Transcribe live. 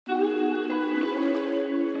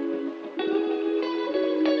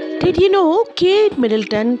Did you know Kate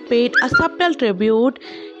Middleton paid a subtle tribute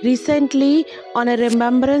recently on a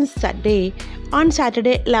Remembrance Day on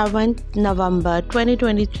Saturday 11th November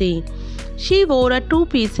 2023? She wore two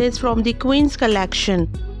pieces from the Queen's collection,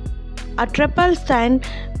 a triple strand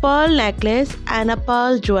pearl necklace and a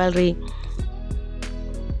pearl jewellery.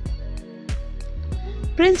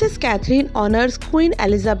 Princess Catherine honors Queen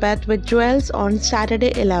Elizabeth with jewels on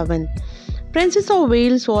Saturday 11th. Princess of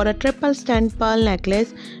Wales wore a triple strand pearl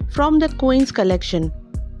necklace from the Queen's collection.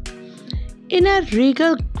 In a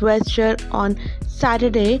regal gesture on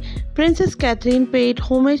Saturday, Princess Catherine paid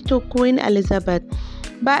homage to Queen Elizabeth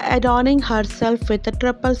by adorning herself with a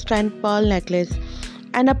triple strand pearl necklace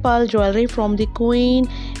and a pearl jewellery from the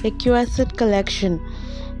Queen Exquisite collection.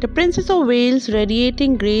 The Princess of Wales'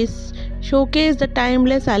 radiating grace showcased the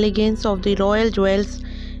timeless elegance of the royal jewels,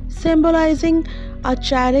 symbolizing a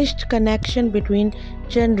cherished connection between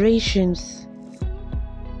generations.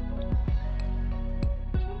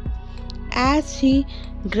 As she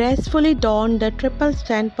gracefully donned the triple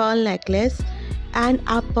strand pearl necklace and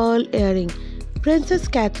a pearl earring, Princess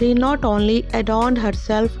Catherine not only adorned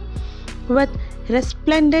herself with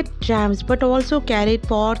resplendent gems but also carried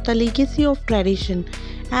forth a legacy of tradition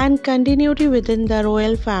and continuity within the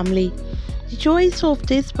royal family. The choice of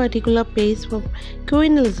this particular piece from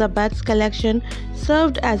Queen Elizabeth's collection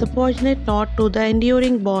served as a passionate nod to the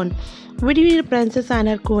enduring bond between the princess and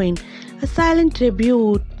her queen, a silent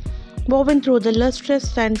tribute woven through the lustrous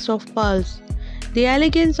strands of pearls. The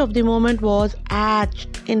elegance of the moment was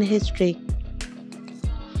etched in history,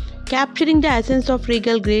 capturing the essence of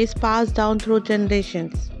regal grace passed down through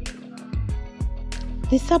generations.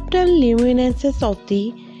 The subtle luminescence of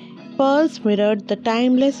the pearls mirrored the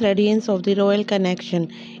timeless radiance of the royal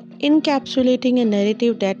connection, encapsulating a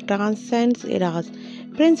narrative that transcends eras.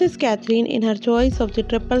 Princess Catherine, in her choice of the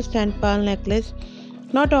triple strand pearl necklace,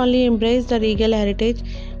 not only embraced the regal heritage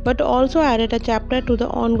but also added a chapter to the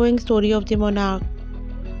ongoing story of the monarch.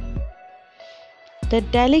 The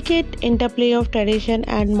delicate interplay of tradition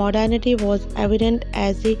and modernity was evident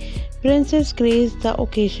as the princess graced the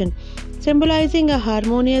occasion, symbolizing a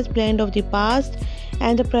harmonious blend of the past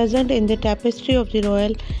and the present in the tapestry of the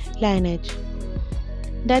royal lineage.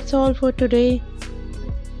 That's all for today.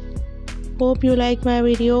 Hope you like my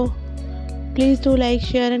video. Please do like,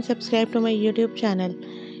 share and subscribe to my YouTube channel.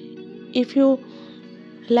 If you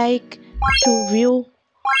like to view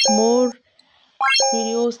more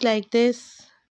videos like this,